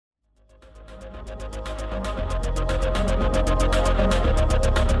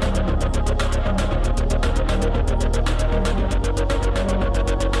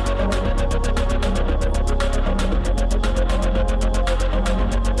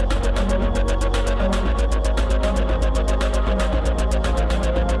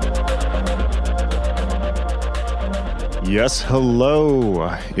Yes,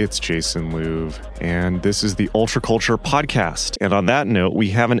 hello. It's Jason Louv, and this is the Ultra Culture Podcast. And on that note, we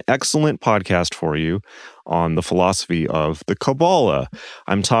have an excellent podcast for you on the philosophy of the Kabbalah.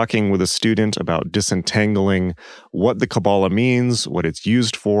 I'm talking with a student about disentangling what the Kabbalah means, what it's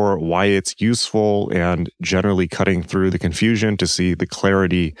used for, why it's useful, and generally cutting through the confusion to see the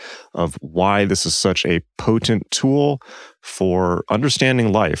clarity of why this is such a potent tool for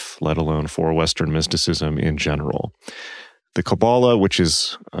understanding life, let alone for Western mysticism in general. The Kabbalah, which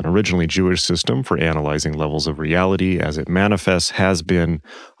is an originally Jewish system for analyzing levels of reality as it manifests, has been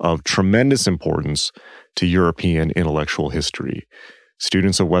of tremendous importance to European intellectual history.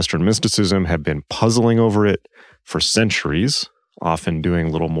 Students of Western mysticism have been puzzling over it for centuries, often doing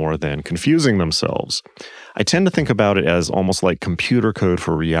little more than confusing themselves. I tend to think about it as almost like computer code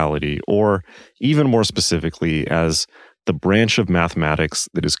for reality, or even more specifically, as the branch of mathematics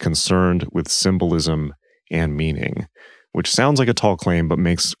that is concerned with symbolism and meaning, which sounds like a tall claim, but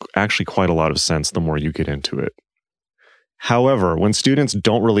makes actually quite a lot of sense the more you get into it. However, when students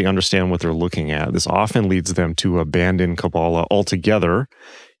don't really understand what they're looking at, this often leads them to abandon Kabbalah altogether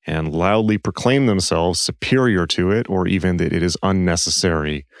and loudly proclaim themselves superior to it, or even that it is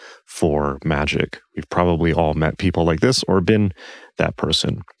unnecessary for magic. We've probably all met people like this or been that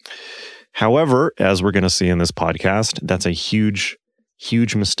person. However, as we're going to see in this podcast, that's a huge,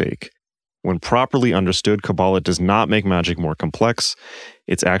 huge mistake. When properly understood, Kabbalah does not make magic more complex.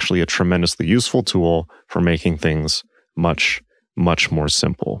 It's actually a tremendously useful tool for making things much, much more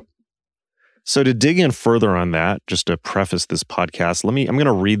simple. So to dig in further on that, just to preface this podcast, I'm going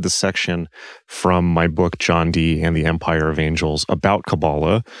to read the section from my book, John Dee and the Empire of Angels, about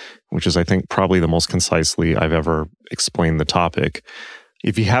Kabbalah, which is, I think, probably the most concisely I've ever explained the topic.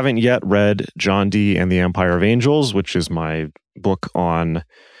 If you haven't yet read John Dee and the Empire of Angels, which is my book on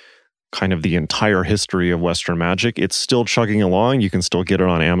kind of the entire history of Western magic, it's still chugging along. You can still get it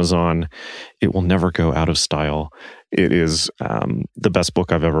on Amazon. It will never go out of style. It is the best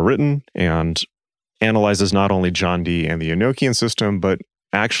book I've ever written and analyzes not only John Dee and the Enochian system, but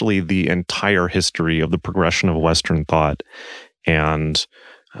actually the entire history of the progression of Western thought and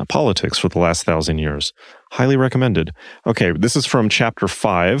politics for the last 1,000 years. Highly recommended. Okay, this is from chapter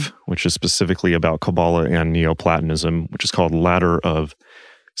 5, which is specifically about Kabbalah and Neoplatonism, which is called Ladder of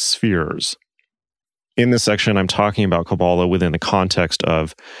Spheres. In this section, I'm talking about Kabbalah within the context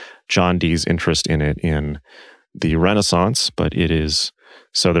of John Dee's interest in it in the Renaissance, but it is,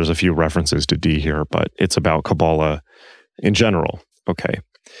 so there's a few references to Dee here, but it's about Kabbalah in general. Okay.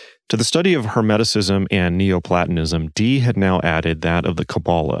 To the study of Hermeticism and Neoplatonism, Dee had now added that of the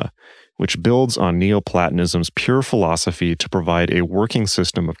Kabbalah, which builds on Neoplatonism's pure philosophy to provide a working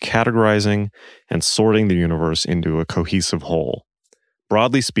system of categorizing and sorting the universe into a cohesive whole.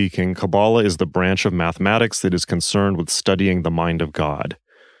 Broadly speaking, Kabbalah is the branch of mathematics that is concerned with studying the mind of God.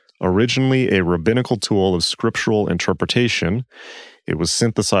 Originally a rabbinical tool of scriptural interpretation, it was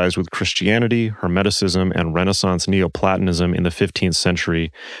synthesized with Christianity, Hermeticism, and Renaissance Neoplatonism in the 15th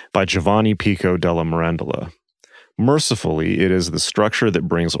century by Giovanni Pico della Mirandola. Mercifully, it is the structure that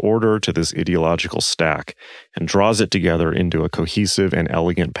brings order to this ideological stack and draws it together into a cohesive and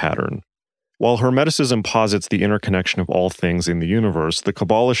elegant pattern. While Hermeticism posits the interconnection of all things in the universe, the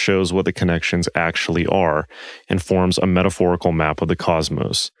Kabbalah shows what the connections actually are and forms a metaphorical map of the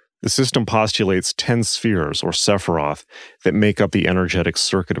cosmos. The system postulates 10 spheres, or Sephiroth, that make up the energetic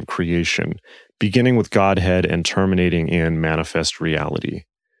circuit of creation, beginning with Godhead and terminating in manifest reality.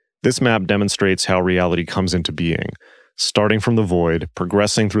 This map demonstrates how reality comes into being, starting from the void,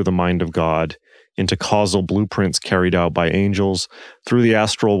 progressing through the mind of God, into causal blueprints carried out by angels, through the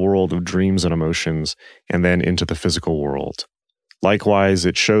astral world of dreams and emotions, and then into the physical world. Likewise,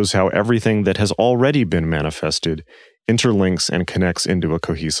 it shows how everything that has already been manifested interlinks and connects into a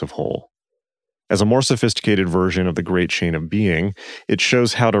cohesive whole. As a more sophisticated version of the great chain of being, it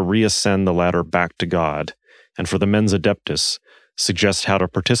shows how to reascend the ladder back to God, and for the mens adeptus, suggests how to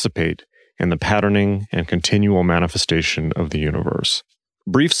participate in the patterning and continual manifestation of the universe.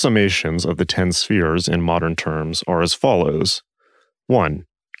 Brief summations of the 10 spheres in modern terms are as follows. 1.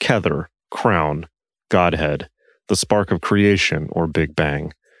 Kether, crown, Godhead, the spark of creation or Big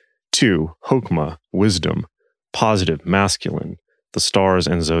Bang. 2. Hokmah, wisdom, positive, masculine, the stars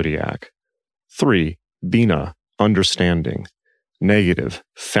and zodiac. 3. Bina, understanding, negative,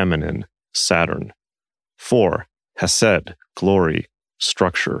 feminine, Saturn. 4. Hesed, glory,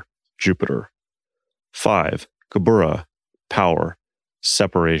 structure, Jupiter. 5. Geburah, power,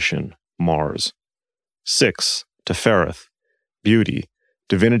 separation, Mars. 6. Tefereth, beauty,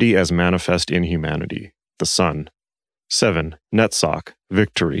 divinity as manifest in humanity, the Sun. 7. Netzach,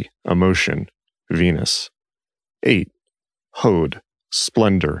 victory, emotion, Venus. 8. Hod,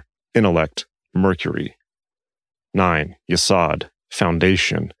 splendor, intellect, Mercury. 9. Yesod,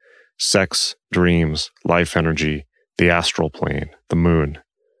 foundation, sex, dreams, life energy, the astral plane, the moon.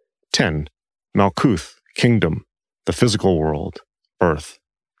 10. Malkuth, kingdom, the physical world, earth.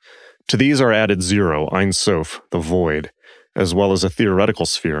 To these are added 0, Ein Sof, the void, as well as a theoretical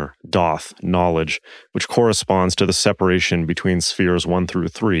sphere, Doth, knowledge, which corresponds to the separation between spheres 1 through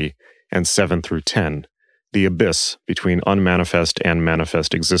 3 and 7 through 10, the abyss between unmanifest and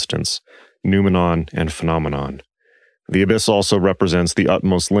manifest existence, noumenon and phenomenon. The abyss also represents the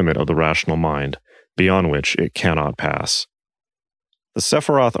utmost limit of the rational mind, beyond which it cannot pass. The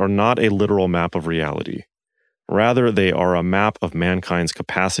Sephiroth are not a literal map of reality. Rather, they are a map of mankind's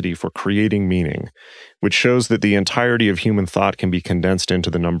capacity for creating meaning, which shows that the entirety of human thought can be condensed into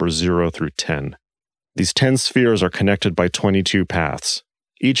the numbers 0 through 10. These 10 spheres are connected by 22 paths,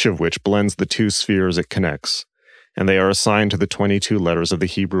 each of which blends the 2 spheres it connects, and they are assigned to the 22 letters of the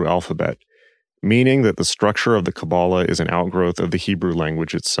Hebrew alphabet, meaning that the structure of the Kabbalah is an outgrowth of the Hebrew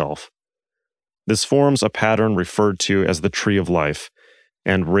language itself. This forms a pattern referred to as the Tree of Life,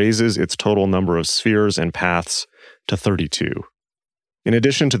 and raises its total number of spheres and paths to 32. In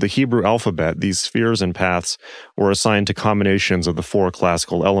addition to the Hebrew alphabet, these spheres and paths were assigned to combinations of the 4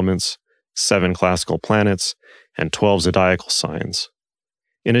 classical elements, 7 classical planets, and 12 zodiacal signs.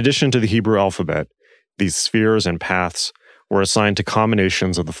 In addition to the Hebrew alphabet, these spheres and paths were assigned to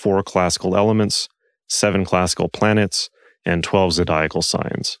combinations of the 4 classical elements, 7 classical planets, and 12 zodiacal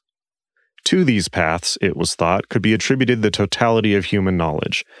signs. To these paths, it was thought, could be attributed the totality of human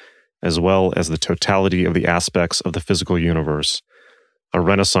knowledge, as well as the totality of the aspects of the physical universe, a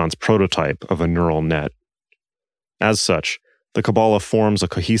Renaissance prototype of a neural net. As such, the Kabbalah forms a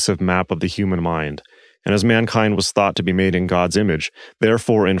cohesive map of the human mind, and as mankind was thought to be made in God's image,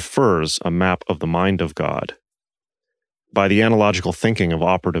 therefore infers a map of the mind of God. By the analogical thinking of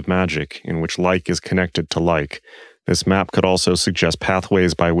operative magic, in which like is connected to like, this map could also suggest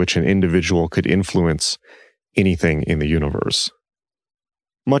pathways by which an individual could influence anything in the universe.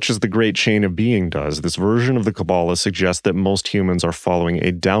 Much as the Great Chain of Being does, this version of the Kabbalah suggests that most humans are following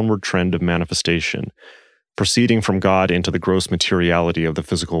a downward trend of manifestation, proceeding from God into the gross materiality of the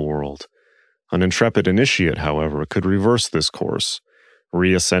physical world. An intrepid initiate, however, could reverse this course,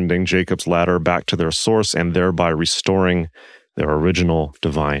 reascending Jacob's ladder back to their source and thereby restoring their original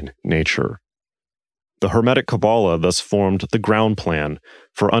divine nature. The Hermetic Kabbalah thus formed the ground plan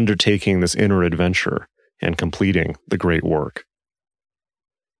for undertaking this inner adventure and completing the great work.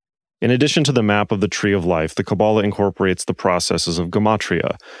 In addition to the map of the Tree of Life, the Kabbalah incorporates the processes of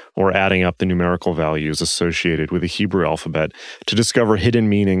gematria, or adding up the numerical values associated with the Hebrew alphabet to discover hidden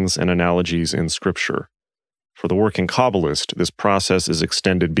meanings and analogies in Scripture. For the working Kabbalist, this process is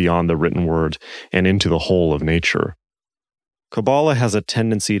extended beyond the written word and into the whole of nature. Kabbalah has a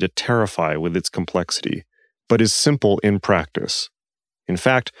tendency to terrify with its complexity, but is simple in practice. In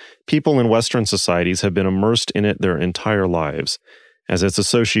fact, people in Western societies have been immersed in it their entire lives, as its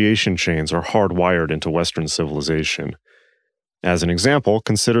association chains are hardwired into Western civilization. As an example,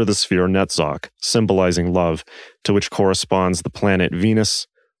 consider the sphere Netzach, symbolizing love, to which corresponds the planet Venus,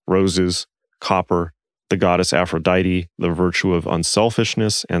 roses, copper, the goddess Aphrodite, the virtue of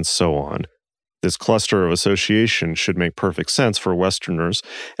unselfishness, and so on. This cluster of association should make perfect sense for Westerners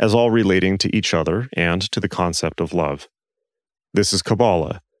as all relating to each other and to the concept of love. This is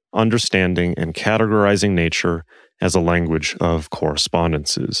Kabbalah, understanding and categorizing nature as a language of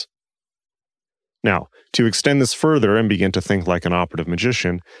correspondences. Now, to extend this further and begin to think like an operative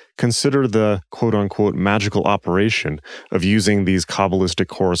magician, consider the quote-unquote magical operation of using these Kabbalistic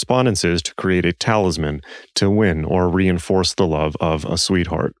correspondences to create a talisman to win or reinforce the love of a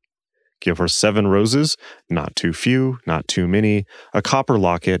sweetheart. Give her 7 roses, not too few, not too many, a copper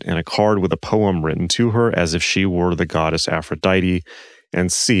locket, and a card with a poem written to her as if she were the goddess Aphrodite,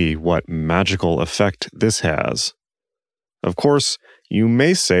 and see what magical effect this has. Of course, you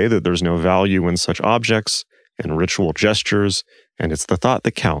may say that there's no value in such objects and ritual gestures, and it's the thought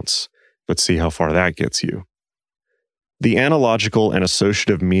that counts, but see how far that gets you. The analogical and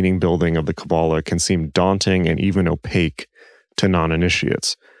associative meaning building of the Kabbalah can seem daunting and even opaque to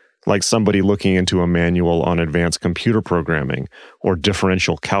non-initiates, like somebody looking into a manual on advanced computer programming or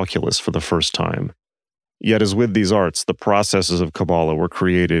differential calculus for the first time. Yet as with these arts, the processes of Kabbalah were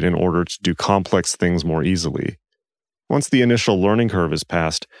created in order to do complex things more easily. Once the initial learning curve is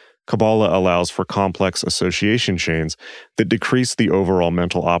passed, Kabbalah allows for complex association chains that decrease the overall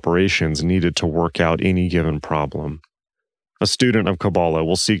mental operations needed to work out any given problem. A student of Kabbalah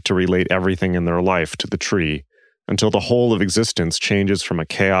will seek to relate everything in their life to the tree, until the whole of existence changes from a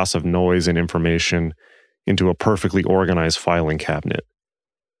chaos of noise and information into a perfectly organized filing cabinet.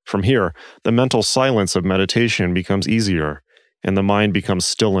 From here, the mental silence of meditation becomes easier, and the mind becomes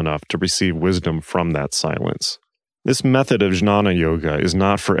still enough to receive wisdom from that silence. This method of jnana yoga is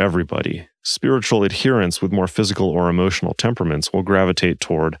not for everybody. Spiritual adherents with more physical or emotional temperaments will gravitate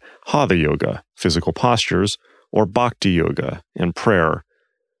toward hatha yoga, physical postures, or bhakti yoga and prayer.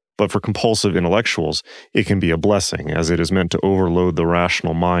 But for compulsive intellectuals, it can be a blessing, as it is meant to overload the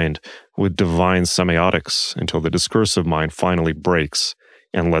rational mind with divine semiotics until the discursive mind finally breaks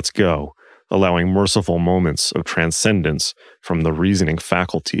and lets go, allowing merciful moments of transcendence from the reasoning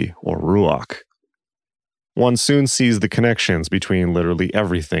faculty, or ruach. One soon sees the connections between literally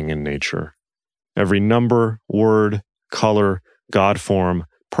everything in nature. Every number, word, color, God form,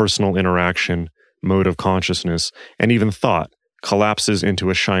 personal interaction, mode of consciousness, and even thought collapses into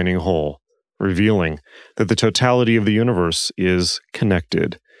a shining whole, revealing that the totality of the universe is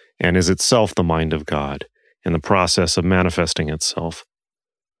connected and is itself the mind of God in the process of manifesting itself.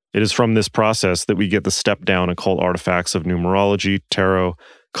 It is from this process that we get the step-down occult artifacts of numerology, tarot,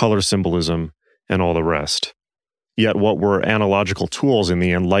 color symbolism, and all the rest. Yet what were analogical tools in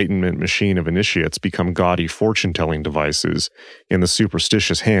the enlightenment machine of initiates become gaudy fortune-telling devices in the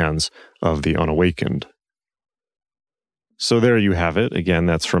superstitious hands of the unawakened. So there you have it. Again,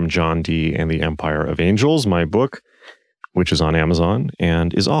 that's from John Dee and the Empire of Angels, my book, which is on Amazon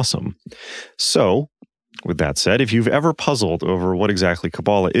and is awesome. So, with that said, if you've ever puzzled over what exactly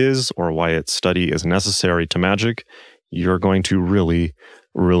Kabbalah is or why its study is necessary to magic, you're going to really,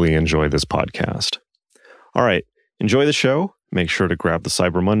 really enjoy this podcast. All right, enjoy the show. Make sure to grab the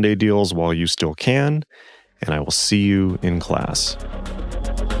Cyber Monday deals while you still can, and I will see you in class.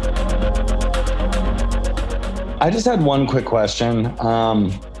 I just had one quick question.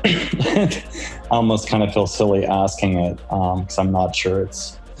 I almost kind of feel silly asking it because I'm not sure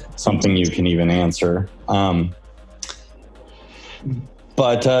it's something you can even answer.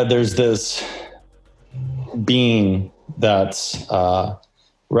 But there's this being that's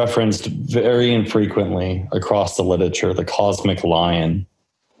referenced very infrequently across the literature, the cosmic lion.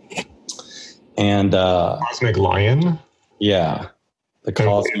 And cosmic lion? Yeah, the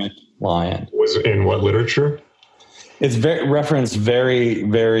cosmic lion. Was in what literature? It's referenced very,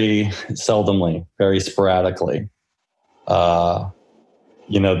 very seldomly, very sporadically. Holy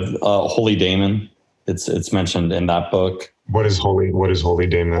Daemon. It's mentioned in that book. What is Holy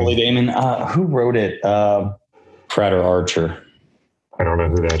Daemon? Holy Daemon. Who wrote it? Frater Archer. I don't know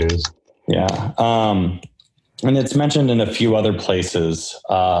who that is. Yeah. And it's mentioned in a few other places.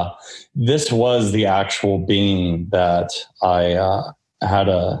 This was the actual being that I had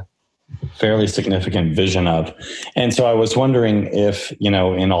a fairly significant vision of. And so I was wondering if, in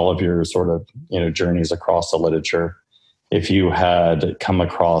all of your sort of, journeys across the literature, if you had come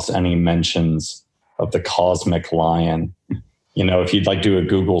across any mentions of the cosmic lion. If you'd like do a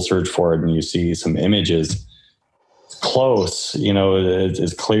Google search for it and you see some images close,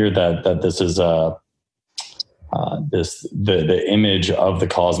 it's clear that this is the image of the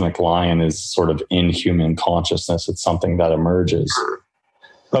cosmic lion is sort of in human consciousness. It's something that emerges.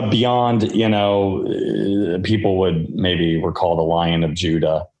 But beyond, people would maybe recall the Lion of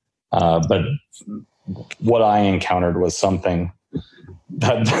Judah. But what I encountered was something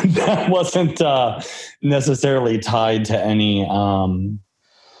that wasn't necessarily tied to any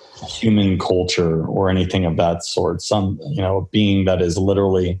human culture or anything of that sort. Some, a being that is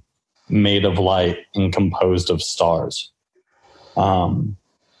literally made of light and composed of stars.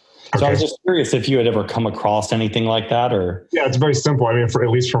 So I was just curious if you had ever come across anything like that, or yeah, it's very simple. I mean, at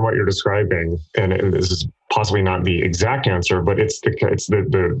least from what you're describing, and this is possibly not the exact answer, but it's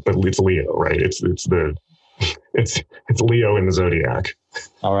Leo, right? It's Leo in the zodiac.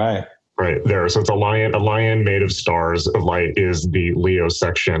 All right. Right there. So it's a lion made of stars of light is the Leo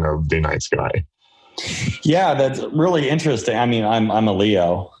section of the night sky. Yeah, that's really interesting. I mean, I'm a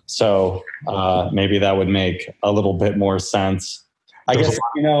Leo, so maybe that would make a little bit more sense. I guess,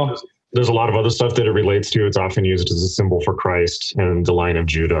 there's a lot of other stuff that it relates to. It's often used as a symbol for Christ and the Lion of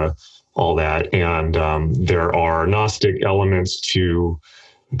Judah, all that. And there are Gnostic elements to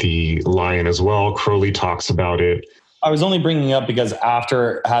the lion as well. Crowley talks about it. I was only bringing it up because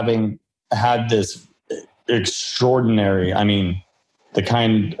after having had this extraordinary, the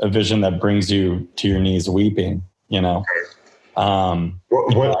kind of vision that brings you to your knees weeping, What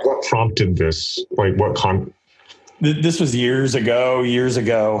prompted this? Like This was years ago.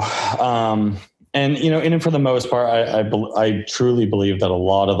 And for the most part, I truly believe that a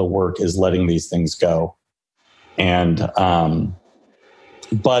lot of the work is letting these things go. And,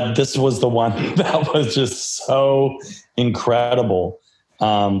 but this was the one that was just so incredible.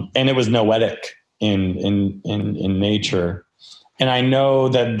 And it was noetic. in nature. And I know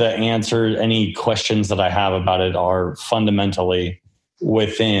that the answer, any questions that I have about it are fundamentally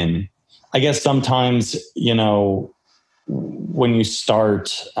within. I guess sometimes, when you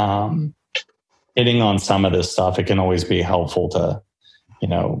start hitting on some of this stuff, it can always be helpful to,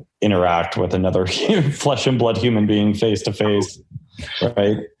 interact with another flesh and blood human being face to face.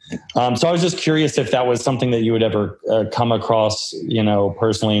 Right. So I was just curious if that was something that you would ever come across,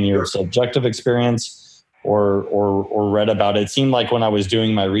 personally in your subjective experience, or read about it. It seemed like when I was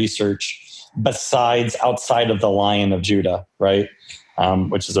doing my research, outside of the Lion of Judah, right,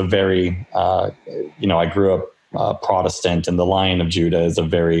 which is a very, I grew up Protestant, and the Lion of Judah is a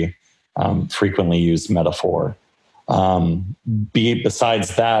very frequently used metaphor.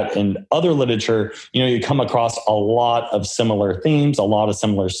 Besides that, in other literature, you come across a lot of similar themes, a lot of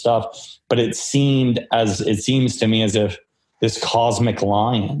similar stuff, but it seems to me as if this cosmic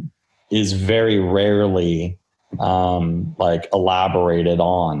lion is very rarely elaborated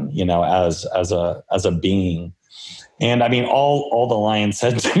on, as a being. And I mean, all the lion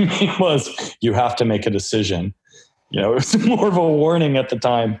said to me was, you have to make a decision. It was more of a warning at the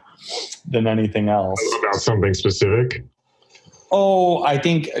time than anything else. About something specific? Oh, I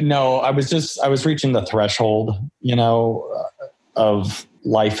think, no, I was reaching the threshold, of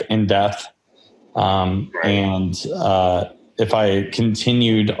life and death. And if I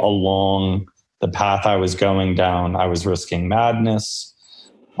continued along the path I was going down, I was risking madness,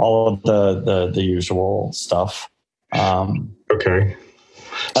 all of the usual stuff. Okay.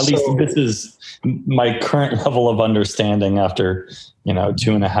 At least this is my current level of understanding after,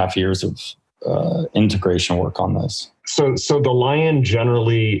 2.5 years of integration work on this. So the lion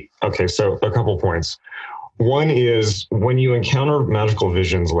generally, okay, so a couple points. One is, when you encounter magical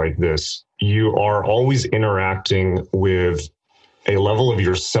visions like this, you are always interacting with a level of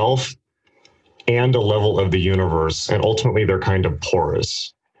yourself and a level of the universe, and ultimately they're kind of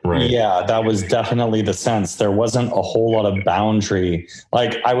porous, right? Yeah, that was definitely the sense. There wasn't a whole lot of boundary.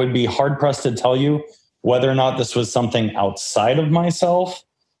 Like, I would be hard pressed to tell you whether or not this was something outside of myself.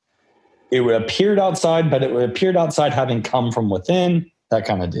 It appeared outside, but it appeared outside having come from within, that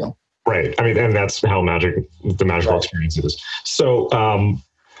kind of deal. Right. I mean, and that's how the magical experience is. So,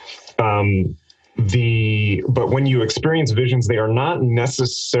 but when you experience visions, they are not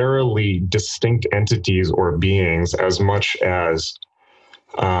necessarily distinct entities or beings as much as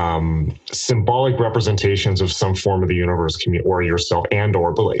symbolic representations of some form of the universe or yourself,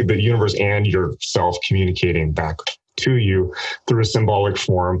 or the universe and yourself communicating back to you through a symbolic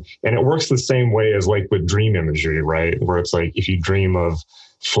form. And it works the same way as like with dream imagery, right? Where it's like, if you dream of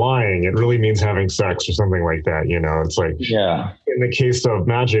flying, it really means having sex or something like that. It's like, yeah. In the case of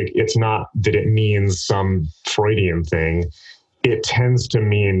magic, it's not that it means some Freudian thing. It tends to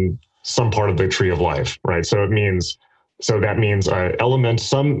mean some part of the tree of life, right? So that means some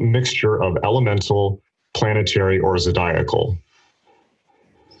mixture of elemental, planetary, or zodiacal,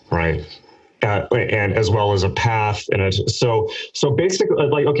 right? And as well as a path. And so basically,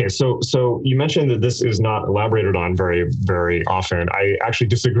 like, okay, so you mentioned that this is not elaborated on very, very often. I actually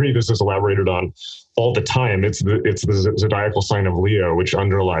disagree. This is elaborated on all the time. It's the zodiacal sign of Leo, which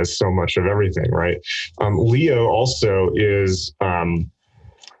underlies so much of everything, right? Leo also is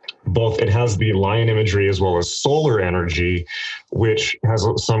both, it has the lion imagery as well as solar energy, which has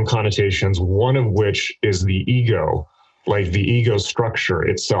some connotations, one of which is the ego, like the ego structure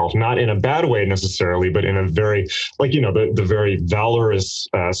itself, not in a bad way necessarily, but in a very, like, the very valorous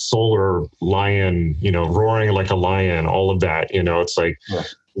solar lion, roaring like a lion, all of that, it's like, yeah,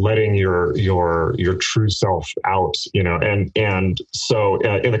 letting your true self out, and so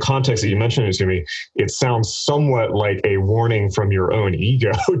in the context that you mentioned it to me, it sounds somewhat like a warning from your own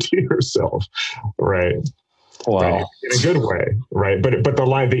ego to yourself, right? Wow. Right? In a good way, right? But the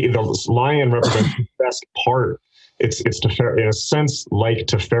lion represents the best part. It's in a sense like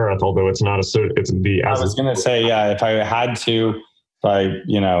Tefereth, although it's not it's the. I was going to say, yeah, if I had to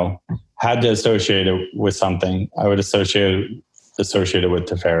associate it with something, I would associate it with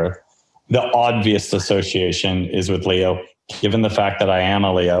Tefereth. The obvious association is with Leo. Given the fact that I am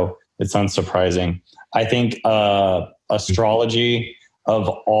a Leo, it's unsurprising. I think astrology, of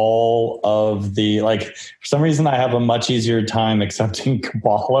all of the, for some reason, I have a much easier time accepting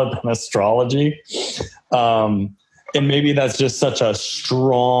Kabbalah than astrology. And maybe that's just such a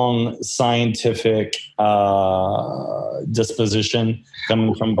strong scientific disposition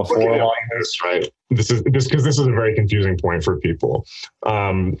coming from before. This, right? This is because this is a very confusing point for people.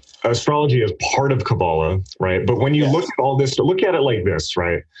 Astrology is part of Kabbalah, right? But when you look at all this, look at it like this,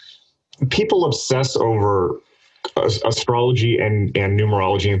 right? People obsess over astrology and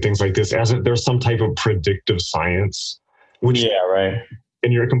numerology and things like this as if there's some type of predictive science, which right.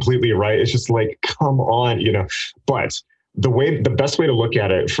 And you're completely right. It's just like, come on, but the best way to look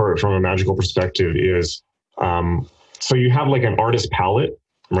at it from a magical perspective is, so you have like an artist palette,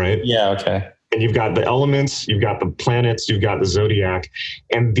 right? Yeah. Okay. And you've got the elements, you've got the planets, you've got the zodiac,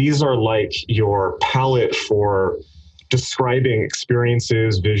 and these are like your palette for describing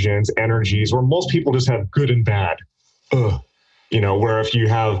experiences, visions, energies, where most people just have good and bad. Where if you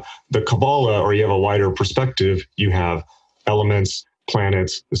have the Kabbalah or you have a wider perspective, you have elements,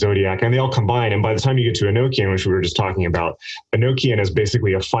 planets, zodiac, and they all combine. And by the time you get to Enochian, which we were just talking about, Enochian is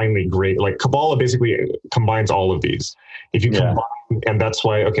basically a finely great, like Kabbalah basically combines all of these. If you combine, and that's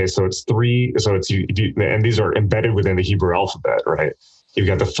why, okay, so it's three, so it's, and these are embedded within the Hebrew alphabet, right? You've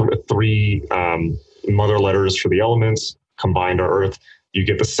got the three mother letters for the elements, combined are Earth. You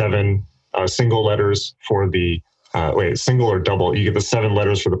get the 7 single letters for the, single or double, you get the 7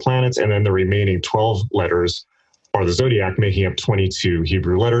 letters for the planets, and then the remaining 12 letters are the zodiac, making up 22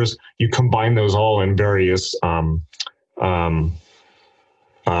 Hebrew letters. You combine those all in various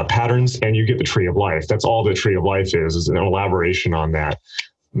patterns, and you get the tree of life. That's all the tree of life is an elaboration on that.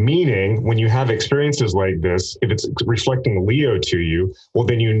 Meaning, when you have experiences like this, if it's reflecting Leo to you, well,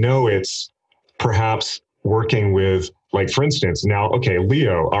 then it's perhaps working with, like, for instance, now, okay,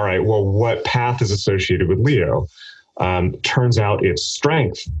 Leo, all right, well, what path is associated with Leo? Turns out it's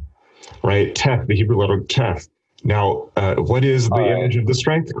strength, right? Teth, the Hebrew letter Teth. Now, what is the image of the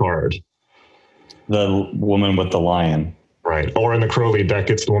strength card? The woman with the lion. Right. Or in the Crowley deck,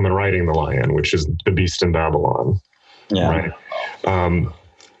 it's the woman riding the lion, which is the beast in Babylon. Yeah. Right.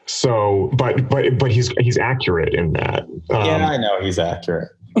 So, but he's accurate in that. Yeah, I know he's accurate.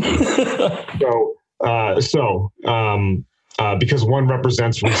 Because one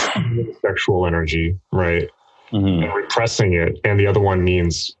represents sexual energy, right? Mm-hmm. And repressing it, and the other one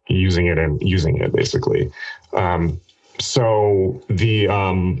means using it basically. So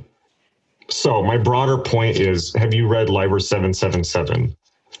my broader point is, have you read Liber 777?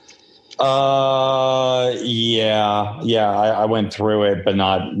 Yeah. I went through it, but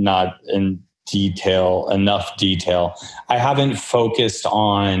not in enough detail. I haven't focused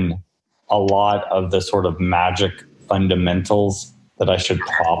on a lot of the sort of magic fundamentals that I should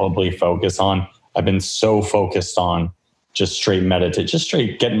probably focus on. I've been so focused on just straight meditate, just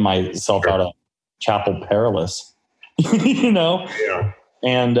straight getting myself out of Chapel Perilous, Yeah.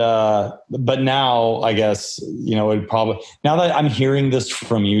 And, but now I guess, it probably, now that I'm hearing this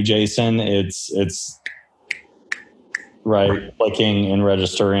from you, Jason, it's right. Clicking and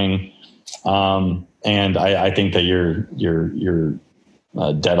registering. And I think that you're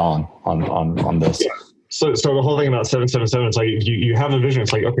dead on this. Yeah. So the whole thing about 777, it's like you have a vision.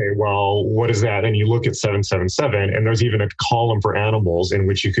 It's like, okay, well, what is that? And you look at 777, and there's even a column for animals in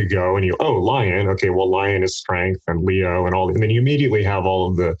which you could go and lion. Okay, well, lion is strength and Leo and all. And then you immediately have all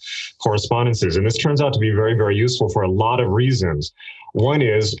of the correspondences. And this turns out to be very, very useful for a lot of reasons. One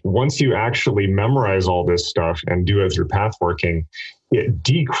is, once you actually memorize all this stuff and do it through path working, it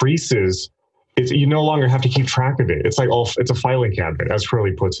decreases. You no longer have to keep track of it. It's like, it's a filing cabinet, as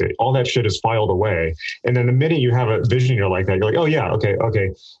Crowley puts it. All that shit is filed away. And then the minute you have a vision, you're like that, you're like, oh yeah, okay.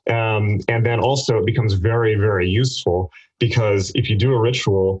 And then also it becomes very, very useful, because if you do a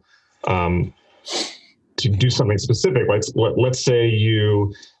ritual to do something specific, let's say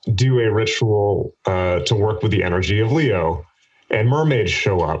you do a ritual to work with the energy of Leo, and mermaids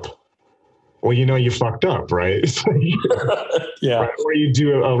show up. Well, you fucked up, right? Yeah. Right? Or you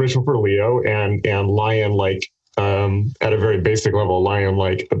do a ritual for Leo and lion-like, at a very basic level,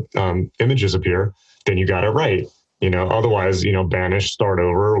 lion-like images appear, then you got it right. Otherwise, banish, start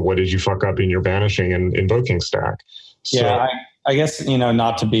over. What did you fuck up in your banishing and invoking stack? So, I guess,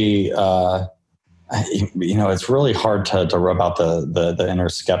 not to be, it's really hard to rub out the inner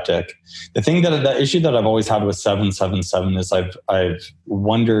skeptic. The issue that I've always had with 777 is I've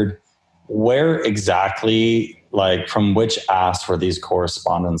wondered, where exactly, like, from which ass were these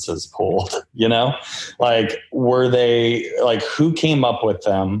correspondences pulled? Were they, like, who came up with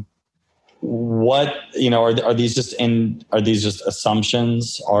them? What, are these just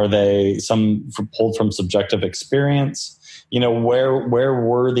assumptions? Are they some pulled from subjective experience? Where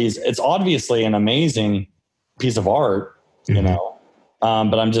were these? It's obviously an amazing piece of art, but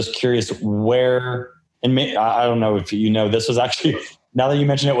I'm just curious where, and I don't know if this was actually, now that you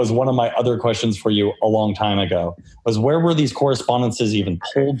mention it, was one of my other questions for you a long time ago, was where were these correspondences even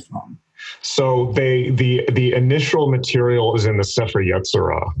pulled from? So the initial material is in the Sefer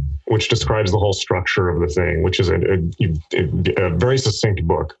Yetzirah, which describes the whole structure of the thing, which is a very succinct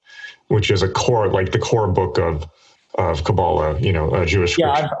book, which is the core book of Kabbalah, Jewish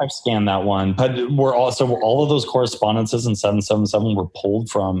scripture. Yeah, I've scanned that one. But we're also, all of those correspondences in 777 were pulled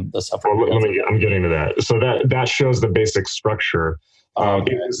from the Sefer Yetzirah. I'm getting to that. So that shows the basic structure.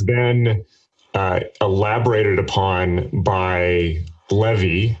 Okay. It was then elaborated upon by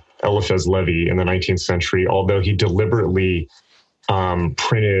Levi, Eliphaz Levi, in the 19th century, although he deliberately did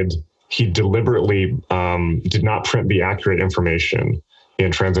not print the accurate information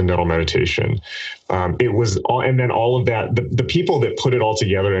in Transcendental Meditation. It was all, and then all of that, the people that put it all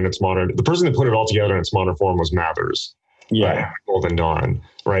together in its modern, the person that put it all together in its modern form was Mathers. Yeah. Golden Dawn,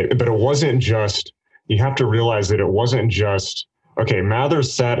 right? But it wasn't just, you have to realize that it wasn't just, okay,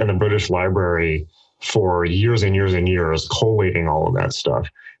 Mathers sat in the British Library for years and years and years, collating all of that stuff.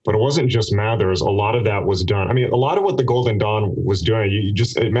 But it wasn't just Mathers. A lot of that was done. I mean, a lot of what the Golden Dawn was doing, you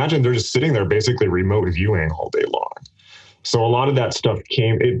just imagine they're just sitting there basically remote viewing all day long. So a lot of that stuff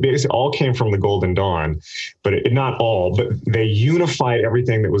it basically all came from the Golden Dawn, but not all, but they unified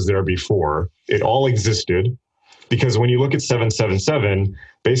everything that was there before. It all existed, because when you look at 777,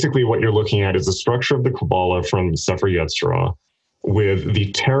 basically what you're looking at is the structure of the Kabbalah from Sefer Yetzirah with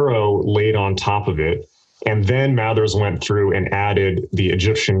the tarot laid on top of it. And then Mathers went through and added the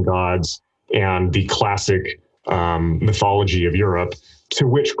Egyptian gods and the classic mythology of Europe, to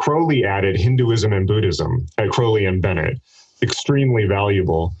which Crowley added Hinduism and Buddhism, Crowley and Bennett. Extremely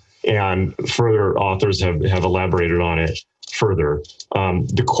valuable. And further authors have elaborated on it further.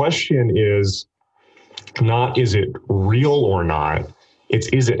 The question is not, is it real or not? It's,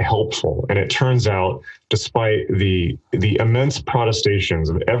 is it helpful? And it turns out, despite the immense protestations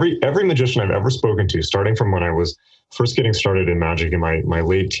of every magician I've ever spoken to, starting from when I was first getting started in magic in my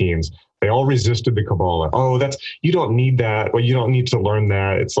late teens, they all resisted the Kabbalah. Oh, you don't need that. Well, you don't need to learn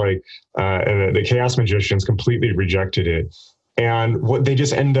that. It's like, and the chaos magicians completely rejected it. And what they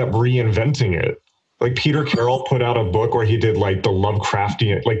just end up reinventing it. Like Peter Carroll put out a book where he did like the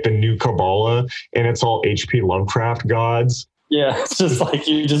Lovecraftian, like the new Kabbalah, and it's all H.P. Lovecraft gods. Yeah, it's just like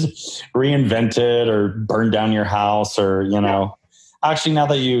you just reinvent it or burn down your house, or, Actually, now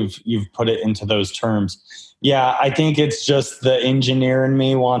that you've put it into those terms, yeah, I think it's just the engineer in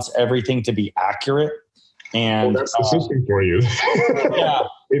me wants everything to be accurate. And that's the system for you. Yeah.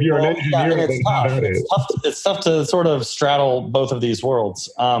 If you're an engineer, it's tough to sort of straddle both of these worlds.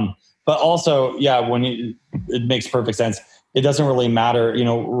 But also, yeah, it makes perfect sense. It doesn't really matter,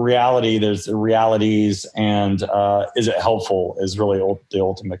 reality, there's realities, and is it helpful is really the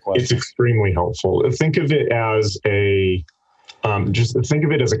ultimate question. It's extremely helpful. Think of it as a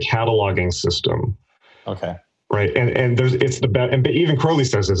cataloging system. Okay. Right. And it's the best. And even Crowley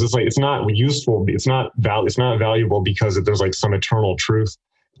says this, it's like, it's not useful. It's not valuable because there's like some eternal truth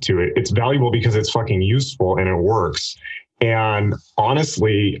to it. It's valuable because it's fucking useful and it works. And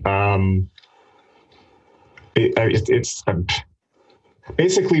honestly, it's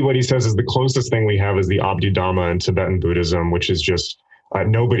basically what he says is the closest thing we have is the Abhidhamma in Tibetan Buddhism, which is just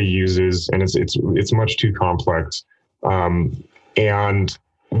nobody uses, and it's much too complex. And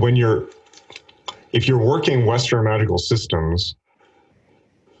if you're working Western magical systems,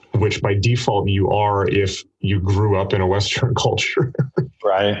 which by default you are if you grew up in a Western culture,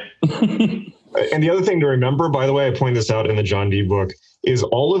 right? And the other thing to remember, by the way, I point this out in the John Dee book, is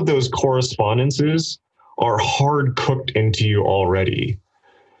all of those correspondences are hard cooked into you already,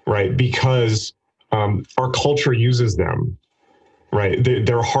 right? Because our culture uses them, right?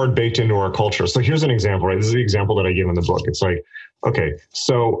 They're hard baked into our culture. So here's an example, right? This is the example that I give in the book. It's like, okay,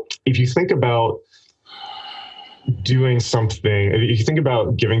 so if you think about doing something, if you think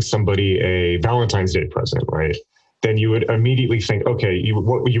about giving somebody a Valentine's Day present, right? Then you would immediately think, okay,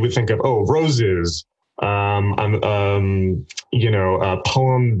 what you would think of, roses, a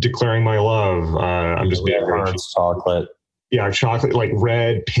poem declaring my love. I'm just being chocolate. Yeah, chocolate, like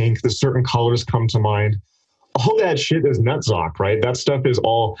red, pink. The certain colors come to mind. All that shit is netzach, right? That stuff is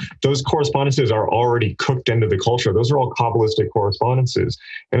all, those correspondences are already cooked into the culture. Those are all Kabbalistic correspondences.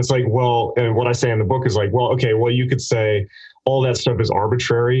 And it's like, well, and what I say in the book is like, well, okay, well, you could say all that stuff is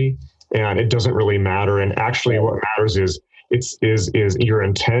arbitrary and it doesn't really matter. And actually what matters is your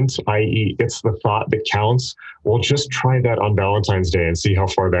intent, i.e. it's the thought that counts. Well, just try that on Valentine's Day and see how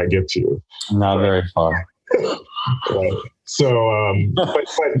far that gets you. Not very far. Right. So,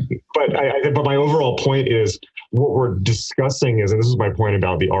 but my overall point is what we're discussing is, and this is my point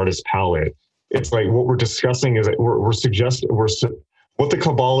about the artist palette. It's like what we're discussing is that what the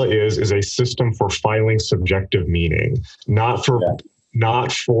Kabbalah is a system for filing subjective meaning, not for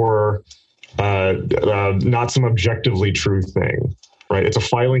not for not some objectively true thing, right? It's a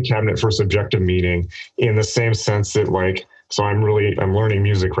filing cabinet for subjective meaning in the same sense that like, so I'm learning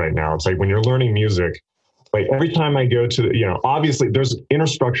music right now. It's like when you're learning music, like every time I go to, obviously there's inner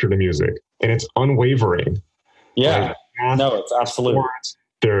structure to music and it's unwavering. Yeah. Right? No, it's absolute.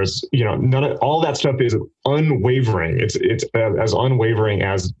 There's, none of all that stuff is unwavering. It's as unwavering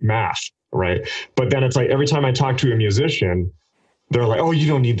as math, right? But then it's like every time I talk to a musician, they're like, "Oh, you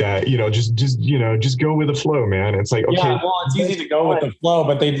don't need that. Just go with the flow, man." It's like, okay, yeah, well, it's easy to go with the flow,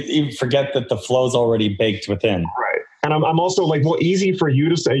 but they even forget that the flow's already baked within. Right. And I'm also like, well, easy for you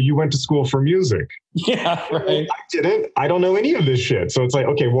to say you went to school for music. Yeah, right. I didn't. I don't know any of this shit. So it's like,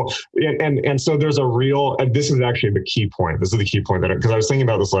 okay, well, and so there's a real, and this is actually the key point. This is the key point because I was thinking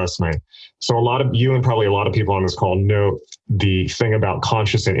about this last night. So a lot of you and probably a lot of people on this call know the thing about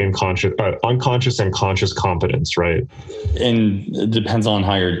conscious and unconscious and conscious competence, right? And it depends on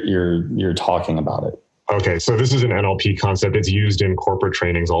how you're talking about it. Okay, so this is an NLP concept. It's used in corporate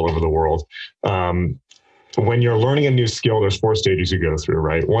trainings all over the world. When you're learning a new skill, there's 4 stages you go through,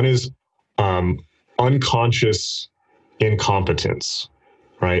 right? One is unconscious incompetence,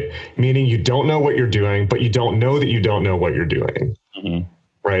 right? Meaning you don't know what you're doing, but you don't know that you don't know what you're doing,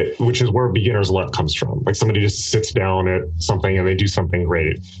 right? Which is where beginner's luck comes from. Like somebody just sits down at something and they do something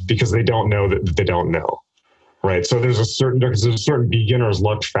great because they don't know that they don't know, right? So there's a certain beginner's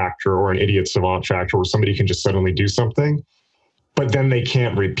luck factor or an idiot savant factor where somebody can just suddenly do something, but then they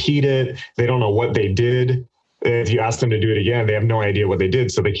can't repeat it. They don't know what they did. If you ask them to do it again, they have no idea what they did,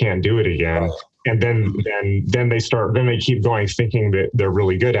 so they can't do it again. And then they keep going thinking that they're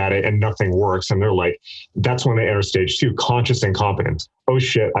really good at it and nothing works. And they're like, that's when they enter stage 2, conscious incompetence. Oh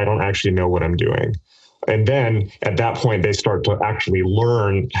shit, I don't actually know what I'm doing. And then at that point, they start to actually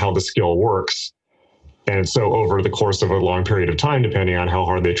learn how the skill works. And so over the course of a long period of time, depending on how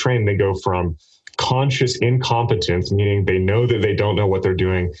hard they train, they go from conscious incompetence, meaning they know that they don't know what they're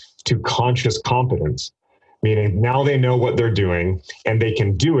doing, to conscious competence, meaning now they know what they're doing and they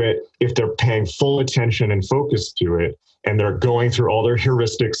can do it if they're paying full attention and focus to it. And they're going through all their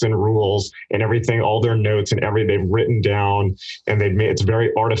heuristics and rules and everything, all their notes and they've written down, and it's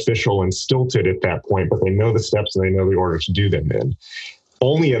very artificial and stilted at that point, but they know the steps and they know the order to do them in.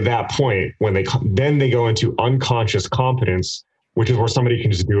 Only at that point, when they go into unconscious competence, which is where somebody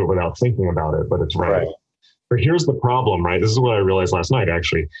can just do it without thinking about it, but it's right. But here's the problem, right? This is what I realized last night,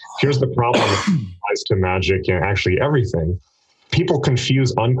 actually. Here's the problem that applies to magic and actually everything. People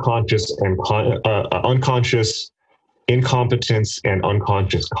confuse unconscious incompetence and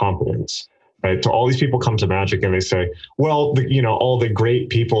unconscious competence, right? So all these people come to magic and they say, well, all the great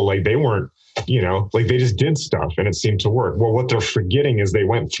people, like they weren't, like they just did stuff and it seemed to work. Well, what they're forgetting is they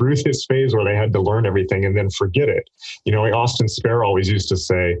went through this phase where they had to learn everything and then forget it. Like Austin Spare always used to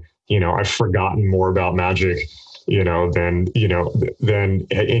say, I've forgotten more about magic, than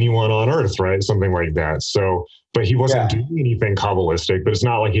anyone on earth, right? Something like that. So, but he wasn't doing anything Kabbalistic, but it's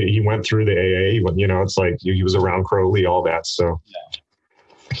not like he went through the AA, he went, it's like he was around Crowley, all that. So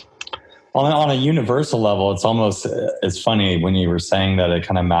on a universal level, it's funny when you were saying that, it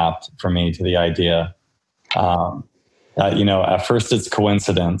kind of mapped for me to the idea that, at first it's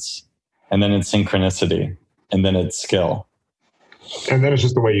coincidence, and then it's synchronicity, and then it's skill. And then it's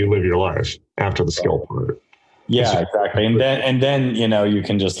just the way you live your life after the skill part. Yeah, exactly. And then, you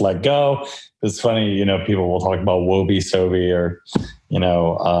can just let go. It's funny, people will talk about wobi-sobi or,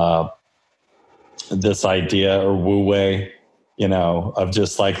 this idea or wu-wei, of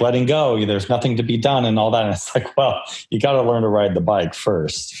just like letting go. There's nothing to be done and all that. And it's like, well, you got to learn to ride the bike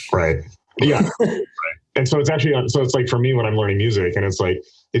first. Right. Yeah. Right. And so it's like for me when I'm learning music and it's like,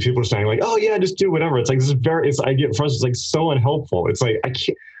 if people are saying like, oh yeah, just do whatever. It's like, I get frustrated. It's like so unhelpful. It's like, I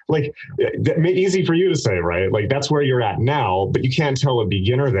can't, like, that made easy for you to say, right? Like that's where you're at now, but you can't tell a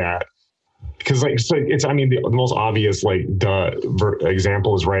beginner that. Because the most obvious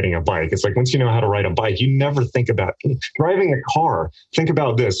example is riding a bike. It's like once you know how to ride a bike, you never think about driving a car. Think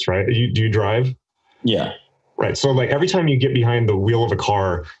about this, right? Do you drive? Yeah. Right. So like every time you get behind the wheel of a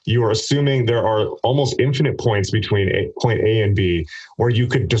car, you are assuming there are almost infinite points between point A and B where you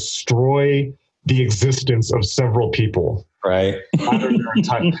could destroy the existence of several people. Right.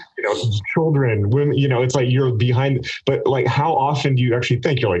 Children, women, it's like you're behind, but like how often do you actually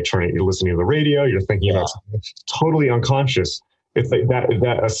think you're listening to the radio, you're thinking about something totally unconscious. It's like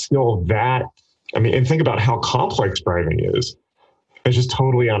that a skill and think about how complex driving is. It's just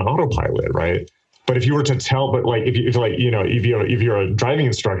totally on autopilot, right? But if you were to tell, if you're a driving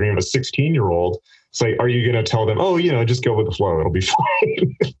instructor, you have a 16-year-old, it's like, are you going to tell them, oh, just go with the flow, it'll be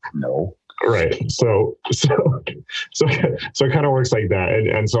fine? No. Right. So it kind of works like that.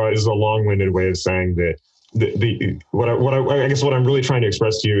 And so it's a long-winded way of saying that I guess what I'm really trying to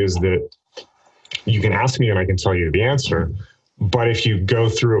express to you is that you can ask me and I can tell you the answer. But if you go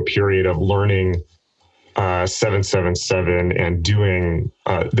through a period of learning 777 and doing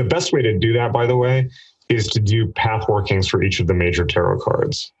the best way to do that, by the way, is to do path workings for each of the major tarot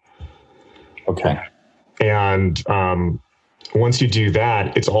cards. Okay. And once you do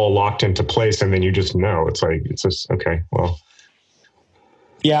that, it's all locked into place, and then you just know. It's just okay. Well,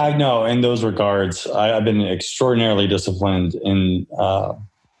 yeah, I know. In those regards, I've been extraordinarily disciplined in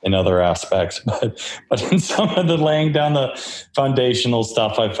other aspects, but in some of the laying down the foundational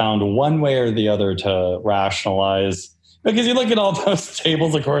stuff, I found one way or the other to rationalize. Because you look at all those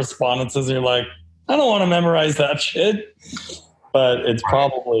tables of correspondences, and you're like, I don't want to memorize that shit. But it's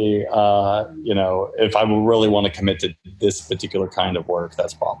probably, if I really want to commit to this particular kind of work,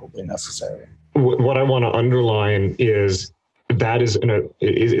 that's probably necessary. What I want to underline is that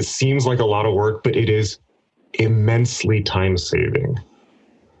it seems like a lot of work, but it is immensely time-saving.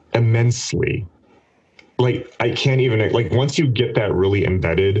 Immensely. Like, I can't even, like, once you get that really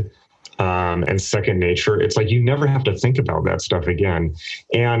embedded and second nature, it's like you never have to think about that stuff again.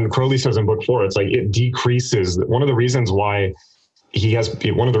 And Crowley says in book 4, it's like it decreases. One of the reasons why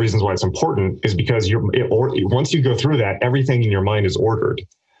it's important is because once you go through that, everything in your mind is ordered.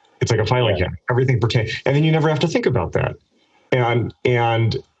 It's like a filing cabinet. Everything pertains, and then you never have to think about that. And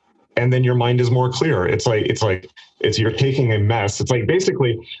then your mind is more clear. It's you're taking a mess. It's like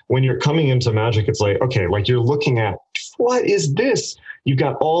basically when you're coming into magic, it's like, okay, like you're looking at, what is this? You've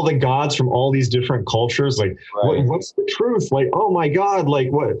got all the gods from all these different cultures. Like, right. What's the truth? Like, oh my God, like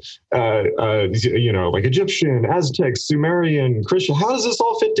what, like Egyptian, Aztec, Sumerian, Christian, how does this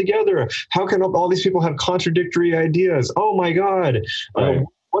all fit together? How can all these people have contradictory ideas? Oh my God. Right.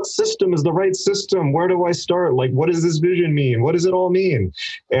 What system is the right system? Where do I start? Like, what does this vision mean? What does it all mean?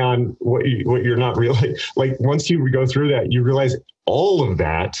 And what you're not really, like, once you go through that, you realize all of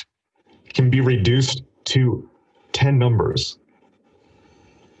that can be reduced to 10 numbers.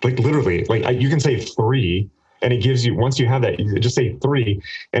 Like literally, like you can say 3 and it gives you, once you have that, you just say 3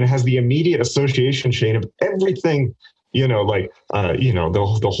 and it has the immediate association chain of everything,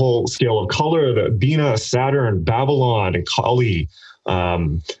 the whole scale of color, the Bina, Saturn, Babylon, and Kali,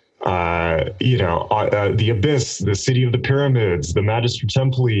 the abyss, the city of the pyramids, the Magister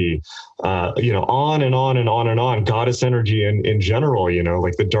Templi, on and on and on and on, goddess energy in general,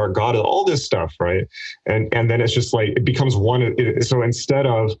 like the dark god, all this stuff, right? And then it's just like, it becomes one. So instead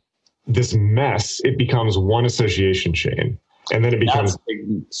of this mess, it becomes one association chain. And then it becomes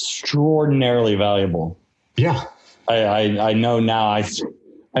extraordinarily valuable. Yeah. I know now,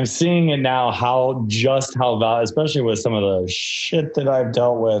 I'm seeing it now, how valuable, especially with some of the shit that I've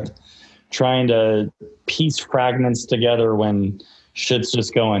dealt with, trying to piece fragments together when shit's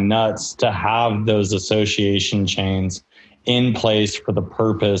just going nuts, to have those association chains in place for the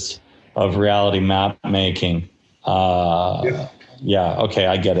purpose of reality map making. Yeah, okay,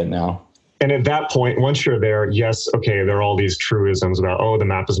 I get it now. And at that point, once you're there, yes, okay, there are all these truisms about, the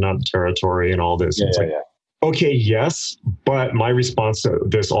map is not the territory and all this. Yeah. Okay, yes, but my response to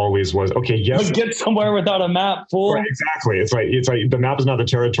this always was, okay, yes. Let's get somewhere without a map, fool. Right, exactly. It's like the map is not the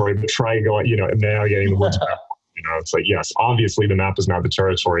territory, but try going, navigating the words. It's like, yes, obviously the map is not the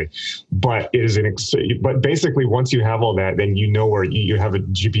territory, but it is but basically once you have all that, then you know where you have a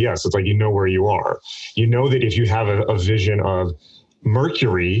GPS. It's like, you know where you are. You know that if you have a vision of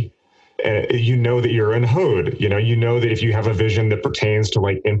Mercury, you know that you're in Hod. You know that if you have a vision that pertains to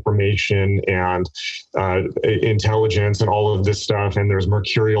like information and intelligence and all of this stuff, and there's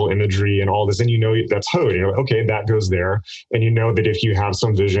mercurial imagery and all this, and you know that's Hod. Okay, that goes there. And you know that if you have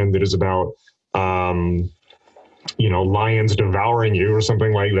some vision that is about lions devouring you or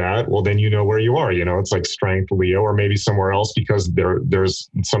something like that, well, then you know where you are. It's like strength Leo, or maybe somewhere else, because there's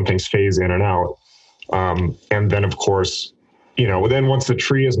some things phase in and out. And then of course, then once the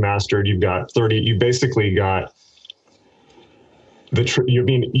tree is mastered, you've got 30, you basically got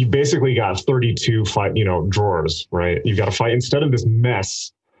you basically got 32 drawers, right? You've got to fight instead of this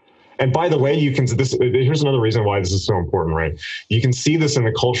mess. And by the way, here's another reason why this is so important, right? You can see this in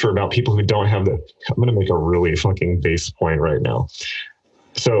the culture about people who don't have I'm going to make a really fucking base point right now.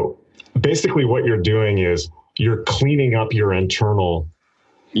 So basically what you're doing is you're cleaning up your internal.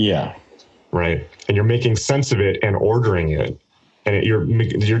 Yeah. Right. And you're making sense of it and ordering it. And you're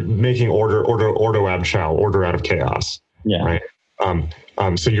making order out of chaos. Yeah. Right.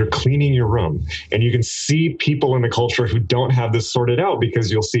 So you're cleaning your room, and you can see people in the culture who don't have this sorted out,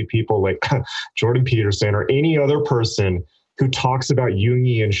 because you'll see people like Jordan Peterson or any other person who talks about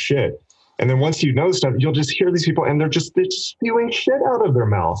Jungian shit. And then once you know stuff, you'll just hear these people and they're just spewing shit out of their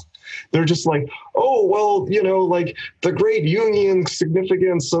mouth. They're just like, oh, well, like the great Jungian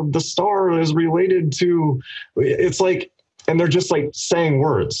significance of the star is related to, it's like, and they're just like saying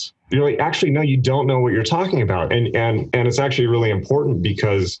words. You're like, actually, no, you don't know what you're talking about. And it's actually really important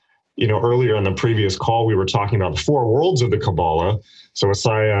because, earlier in the previous call, we were talking about the four worlds of the Kabbalah. So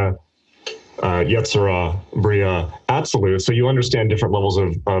Asaya, Yetzirah, Bria, Absolute. So you understand different levels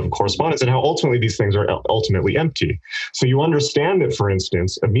of correspondence and how ultimately these things are ultimately empty. So you understand that, for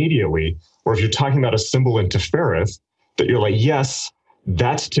instance, immediately, or if you're talking about a symbol in Tifereth, that you're like, yes,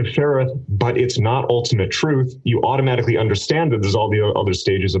 that's Tifereth, but it's not ultimate truth. You automatically understand that there's all the other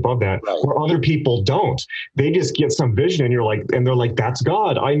stages above that, right, where other people don't. They just get some vision and they're like, that's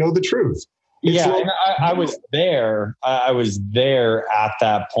God. I know the truth. It's and I was there. I was there at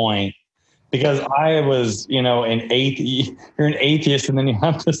that point because I was, an atheist. You're an atheist, and then you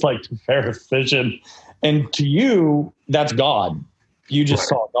have this like Tifereth vision, and to you, that's God. You just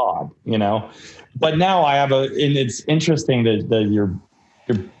saw God, But now I have and it's interesting that you're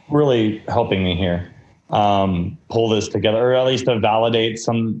really helping me here pull this together, or at least to validate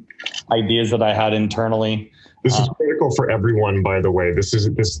some ideas that I had internally. This is critical for everyone, by the way.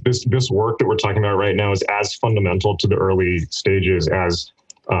 This work that we're talking about right now is as fundamental to the early stages as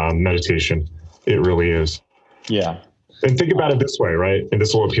meditation. It really is. Yeah. And think about it this way, right? And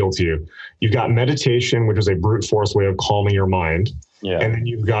this will appeal to you. You've got meditation, which is a brute force way of calming your mind. Yeah. And then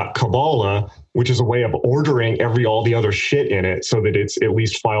you've got Kabbalah, which is a way of ordering all the other shit in it so that it's at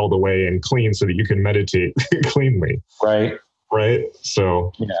least filed away and clean so that you can meditate cleanly. Right. Right.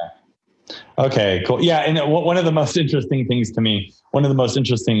 So. Yeah. Okay, cool. Yeah. And one of the most interesting things to me, one of the most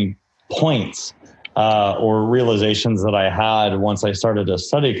interesting points or realizations that I had once I started to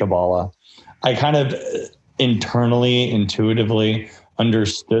study Kabbalah, I kind of internally, intuitively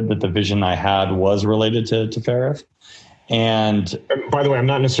understood that the vision I had was related to Tifereth. And by the way, I'm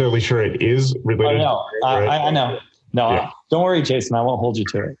not necessarily sure it is related. I know. No, yeah. Don't worry, Jason. I won't hold you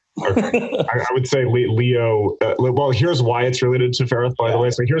to it. Okay. I would say Leo. Well, here's why it's related to Tifereth, by the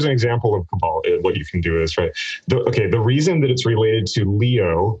way. So here's an example of Kabbalah. What you can do is, right. The reason that it's related to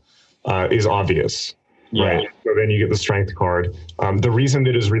Leo is obvious, right? So then you get the strength card. The reason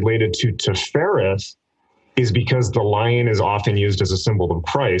that is related to Tifereth is because the lion is often used as a symbol of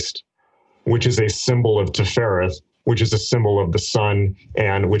Christ, which is a symbol of Tifereth, which is a symbol of the sun,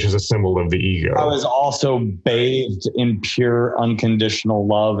 and which is a symbol of the ego. I was also bathed in pure, unconditional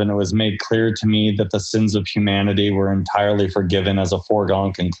love, and it was made clear to me that the sins of humanity were entirely forgiven as a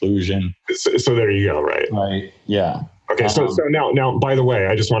foregone conclusion. So there you go, right? Right, yeah. Okay, so now, by the way,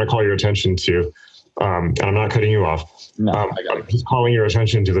 I just want to call your attention to, and I'm not cutting you off. No, I'm just calling your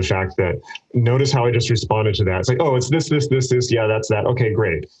attention to the fact that notice how I just responded to that. It's like, oh, it's this. Yeah, that's that. Okay,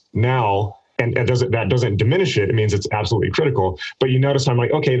 great. Now, and that doesn't diminish it. It means it's absolutely critical. But you notice I'm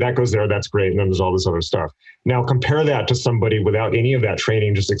like, okay, that goes there. That's great. And then there's all this other stuff. Now compare that to somebody without any of that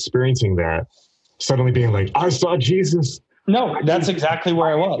training, just experiencing that, suddenly being like, I saw Jesus. No, that's exactly where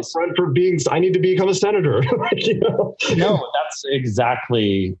I was. I need to become a senator. No, that's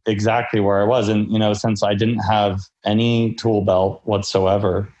exactly where I was. And, since I didn't have any tool belt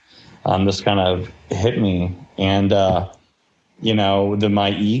whatsoever, this kind of hit me. And,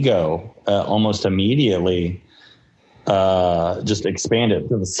 my ego almost immediately just expanded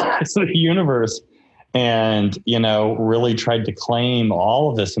to the size of the universe and, really tried to claim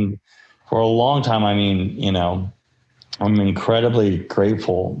all of this. And for a long time, I'm incredibly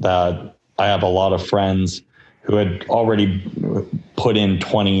grateful that I have a lot of friends who had already put in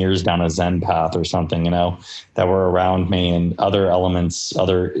 20 years down a Zen path or something, that were around me, and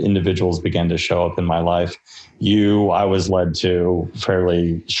other individuals began to show up in my life. I was led to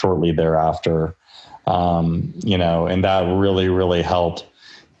fairly shortly thereafter, and that really, really helped.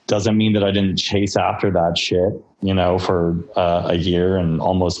 Doesn't mean that I didn't chase after that shit, for a year and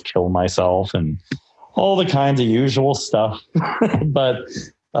almost kill myself and all the kinds of usual stuff. But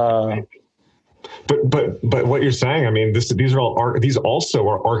what you're saying, these also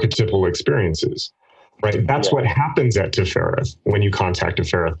are archetypal experiences, right? That's what happens at Tifereth when you contact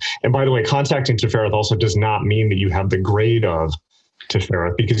Tifereth. And by the way, contacting Tifereth also does not mean that you have the grade of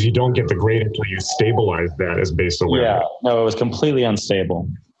Tifereth, because you don't get the grade until you stabilize that as base awareness. Yeah, no, it was completely unstable.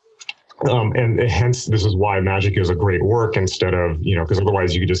 And hence, this is why magic is a great work instead of, because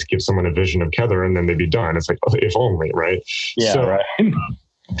otherwise you could just give someone a vision of Kether and then they'd be done. It's like, if only, right? Yeah, so, right.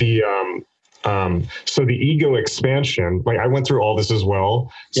 So the ego expansion, like I went through all this as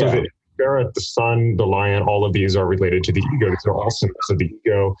well. So that Tifereth, the sun, the lion, all of these are related to the ego. These are all symbols of the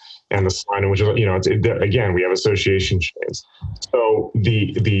ego and the sun, which is, again, we have association chains. So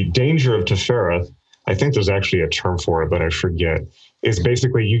the danger of Tifereth, I think there's actually a term for it, but I forget, is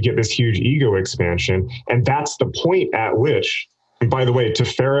basically you get this huge ego expansion. And that's the point at which, and by the way,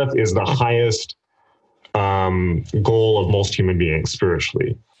 Tifereth is the highest goal of most human beings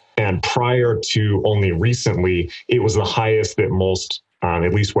spiritually. And prior to only recently, it was the highest that most,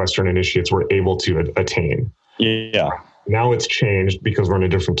 at least Western initiates, were able to attain. Yeah. Now it's changed because we're in a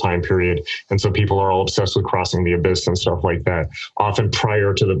different time period. And so people are all obsessed with crossing the abyss and stuff like that, often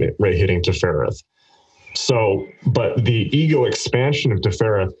prior to the hitting Tifereth. So, but the ego expansion of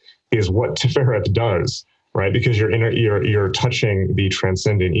Tifereth is what Tifereth does, right? Because you're touching the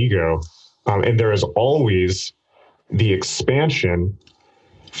transcendent ego. And there is always the expansion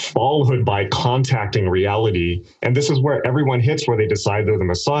followed by contacting reality. And this is where everyone hits, where they decide they're the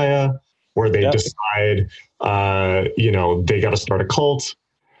Messiah, where they decide, they got to start a cult.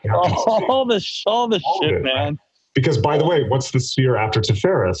 All the shit, man. Because, by the way, what's the sphere after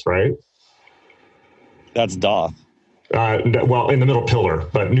Tifereth, right? That's Doth. Well, in the middle pillar,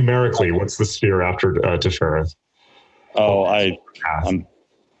 but numerically, what's the sphere after Tifereth? What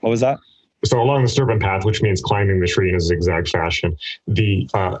was that? So along the serpent path, which means climbing the tree in a zigzag fashion, the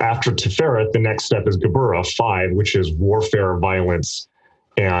after Tifereth, the next step is Geburah 5, which is warfare, violence,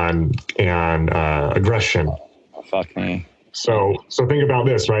 and aggression. Oh, fuck me. So think about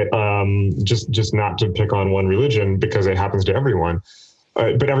this, right? Just not to pick on one religion because it happens to everyone,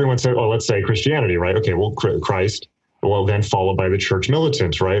 but everyone said, let's say Christianity, right? Okay, well, Christ, well, then followed by the church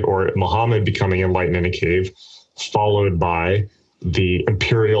militant, right? Or Muhammad becoming enlightened in a cave, followed by the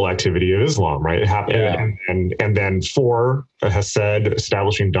imperial activity of Islam, right? It happened, and then 4 has said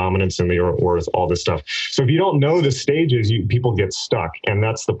establishing dominance in the earth, all this stuff. So if you don't know the stages, people get stuck, and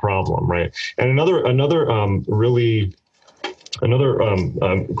that's the problem, right? And another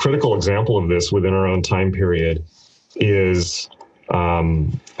critical example of this within our own time period is,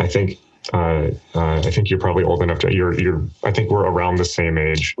 I think you're probably old enough to. I think we're around the same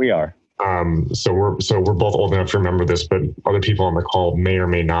age. We are. So we're both old enough to remember this, but other people on the call may or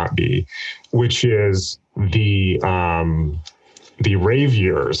may not be, which is the rave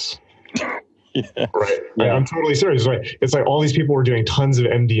years. Yeah. Right. Yeah. I'm totally serious. Right. It's like all these people were doing tons of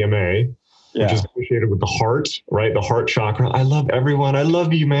MDMA, which is associated with the heart, right? The heart chakra. I love everyone. I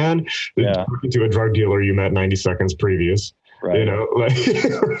love you, man. Yeah. Talking to a drug dealer you met 90 seconds previous. Right. Right.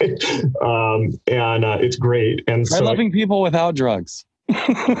 It's great. And try loving people without drugs.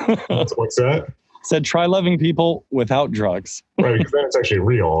 What's that? Said try loving people without drugs. Right, because then it's actually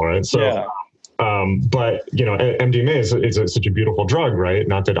real, right? So, but MDMA is such a beautiful drug, right?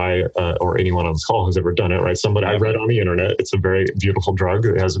 Not that I or anyone on this call has ever done it, right? Somebody I read on the internet, it's a very beautiful drug.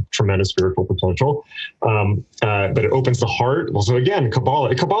 It has tremendous spiritual potential, but it opens the heart. Well, so again,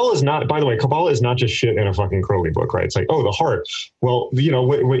 Kabbalah is not. By the way, Kabbalah is not just shit in a fucking Crowley book, right? It's like, the heart. Well,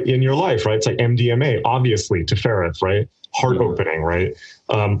 in your life, right? It's like MDMA, obviously, Tifereth, right? Heart opening, right?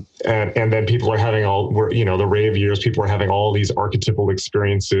 And then people are having the rave years, people are having all these archetypal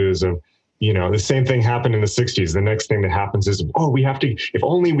experiences of, the same thing happened in the 60s. The next thing that happens is, if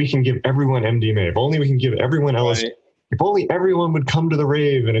only we can give everyone MDMA, if only we can give everyone LSD, if only everyone would come to the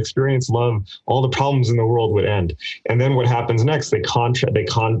rave and experience love, all the problems in the world would end. And then what happens next? They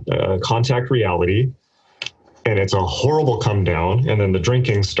contact reality, and it's a horrible come down. And then the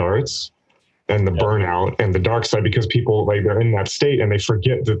drinking starts, and the burnout and the dark side, because people they're in that state and they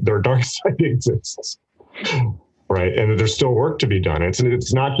forget that their dark side exists, right? And there's still work to be done.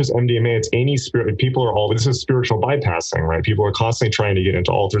 It's not just MDMA, it's any spirit. This is spiritual bypassing, right? People are constantly trying to get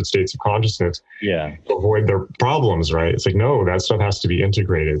into altered states of consciousness to avoid their problems, right? It's like, no, that stuff has to be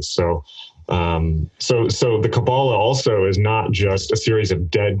integrated. So the Kabbalah also is not just a series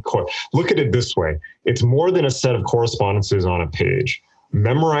of dead look at it this way. It's more than a set of correspondences on a page.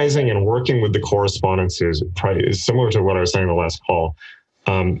 Memorizing and working with the correspondences is similar to what I was saying in the last call.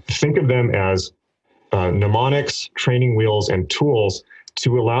 Think of them as mnemonics, training wheels, and tools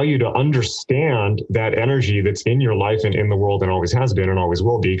to allow you to understand that energy that's in your life and in the world and always has been and always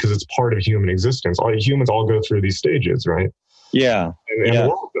will be, because it's part of human existence. Humans all go through these stages, right? Yeah. And the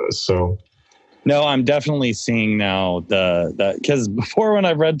world does, so... No, I'm definitely seeing now because before, when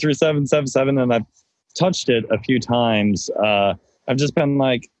I've read through 777 and I've touched it a few times, I've just been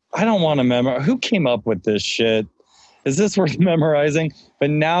like, I don't want to memorize. Who came up with this shit? Is this worth memorizing? But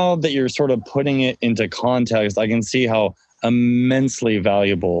now that you're sort of putting it into context, I can see how immensely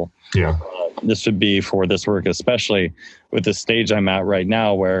valuable this would be for this work, especially with the stage I'm at right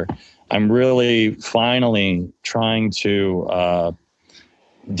now, where I'm really finally trying to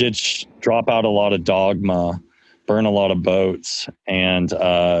drop out a lot of dogma, burn a lot of boats, and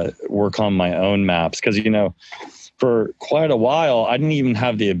work on my own maps. Because, for quite a while, I didn't even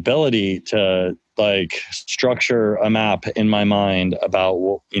have the ability to structure a map in my mind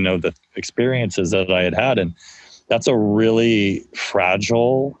about, the experiences that I had. And that's a really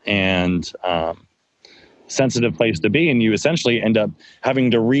fragile and sensitive place to be. And you essentially end up having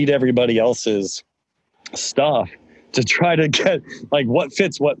to read everybody else's stuff to try to get what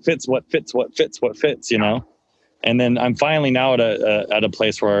fits, And then I'm finally now at a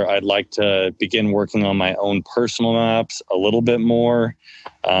place where I'd like to begin working on my own personal maps a little bit more,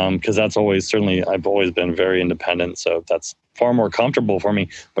 because that's I've always been very independent, so that's far more comfortable for me.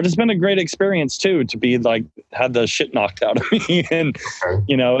 But it's been a great experience too to be had the shit knocked out of me, and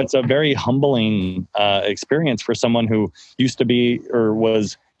it's a very humbling experience for someone who used to be or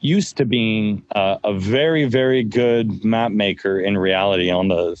was used to being a very, very good map maker in reality on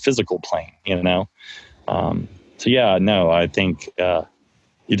the physical plane. So yeah, no, I think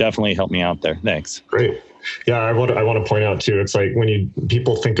you definitely helped me out there. Thanks. Great. Yeah, I want to point out too. It's when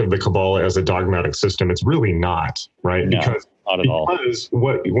people think of the Kabbalah as a dogmatic system, it's really not, right? No, not at all. Because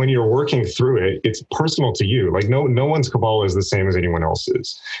when you're working through it, it's personal to you. No one's Kabbalah is the same as anyone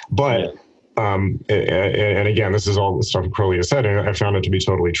else's. But and again, this is all the stuff Crowley has said, and I found it to be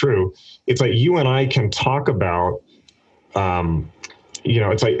totally true. It's you and I can talk about.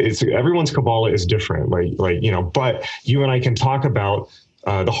 It's everyone's Kabbalah is different, but you and I can talk about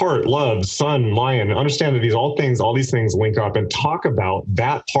the heart, love, sun, lion, understand that all these things link up, and talk about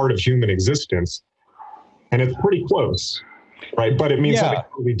that part of human existence. And it's pretty close, right? But it means something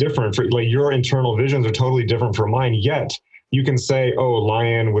totally different. Your internal visions are totally different from mine, yet you can say, oh,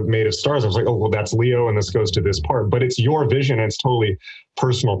 lion made of stars. I was oh, well, that's Leo, and this goes to this part. But it's your vision, and it's totally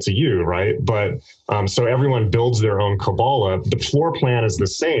personal to you, right? But so everyone builds their own Kabbalah. The floor plan is the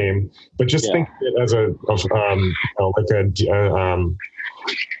same, but just think of it as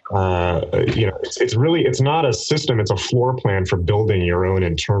it's not a system. It's a floor plan for building your own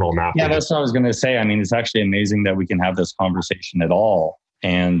internal map. Yeah, that's what I was going to say. I mean, it's actually amazing that we can have this conversation at all.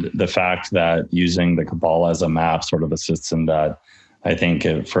 And the fact that using the Kabbalah as a map sort of assists in that, I think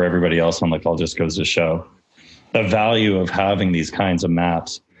for everybody else on the call just goes to show the value of having these kinds of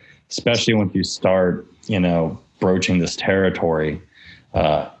maps, especially once you start, broaching this territory,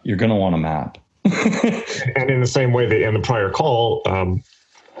 you're going to want a map. And in the same way that in the prior call,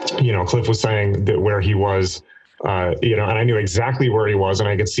 Cliff was saying that where he was, and I knew exactly where he was, and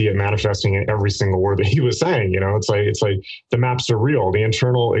I could see it manifesting in every single word that he was saying. It's like the maps are real. The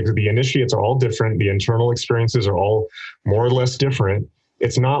initiates are all different. The internal experiences are all more or less different.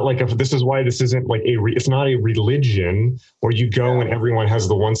 It's not this is why this isn't it's not a religion where you go and everyone has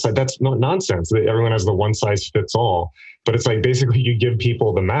the one size. That's not nonsense that everyone has the one size fits all. But it's basically you give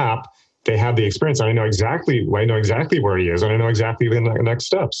people the map, they have the experience. And I know exactly where he is, and I know exactly the next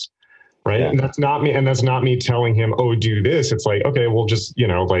steps. Right. Yeah. And that's not me telling him, oh, do this. It's okay, well, just,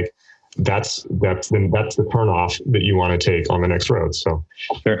 that's the turnoff that you want to take on the next road. So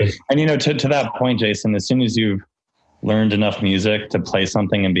sure. And, to that point, Jason, as soon as you've learned enough music to play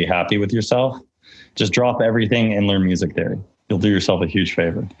something and be happy with yourself, just drop everything and learn music theory. You'll do yourself a huge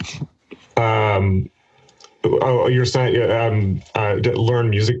favor. You're saying learn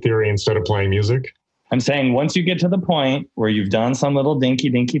music theory instead of playing music? I'm saying once you get to the point where you've done some little dinky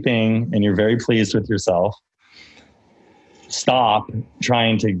thing and you're very pleased with yourself, stop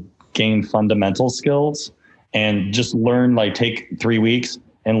trying to gain fundamental skills and just learn, take 3 weeks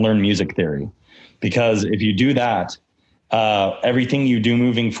and learn music theory. Because if you do that, everything you do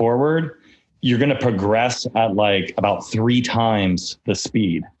moving forward, you're going to progress at about 3 times the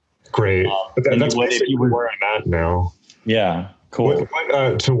speed. Great. That's basically where I'm at now. Yeah. Cool.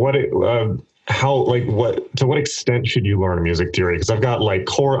 To what extent should you learn music theory? Because I've got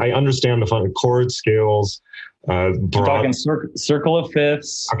chord. I understand the fun chord scales. You're talking circle of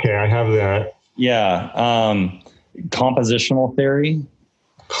fifths. Okay, I have that. Yeah. Compositional theory.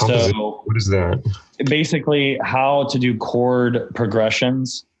 So what is that? Basically, how to do chord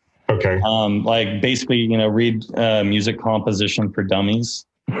progressions. Okay. Basically, read music composition for dummies.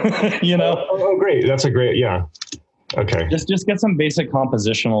 Oh, great. That's a great. Yeah. Okay. Just get some basic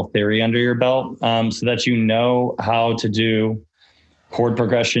compositional theory under your belt, so that you know how to do chord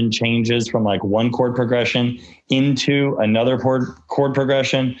progression changes from one chord progression into another chord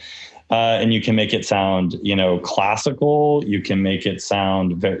progression. And you can make it sound, classical. You can make it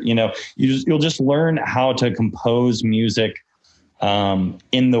sound very, you'll just learn how to compose music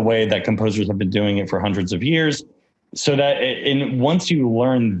in the way that composers have been doing it for hundreds of years. So that once you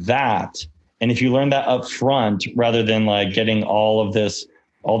learn that, and if you learn that up front, rather than getting all of this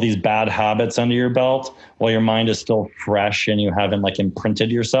all these bad habits under your belt while your mind is still fresh and you haven't like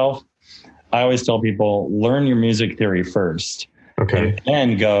imprinted yourself. I always tell people, learn your music theory first. Okay.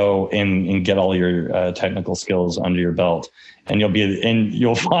 And go and get all your technical skills under your belt. And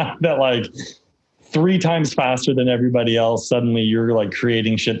you'll find that like 3 times faster than everybody else, suddenly you're like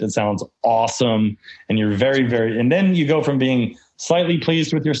creating shit that sounds awesome. And you're and then you go from being slightly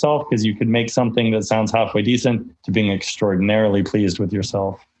pleased with yourself because you could make something that sounds halfway decent to being extraordinarily pleased with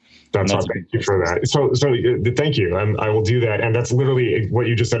yourself. That's all. Thank you for that. So thank you. I will do that. And that's literally what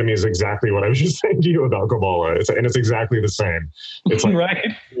you just said to me is exactly what I was just saying to you about Kabbalah. It's exactly the same. It's like,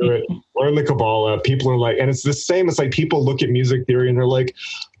 right. Learn the Kabbalah. People are like, and it's the same. It's like people look at music theory and they're like,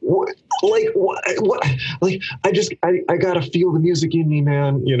 what? Like, I gotta feel the music in me,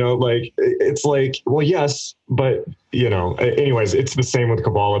 man. You know, like, it's like, well, yes, but you know, anyways, it's the same with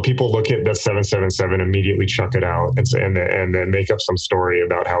Kabbalah. People look at that 777, immediately chuck it out and then make up some story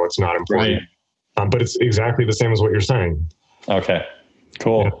about how it's not important. Right. But it's exactly the same as what you're saying. Okay,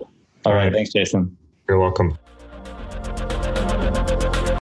 cool. Yeah. All right. Thanks, Jason. You're welcome.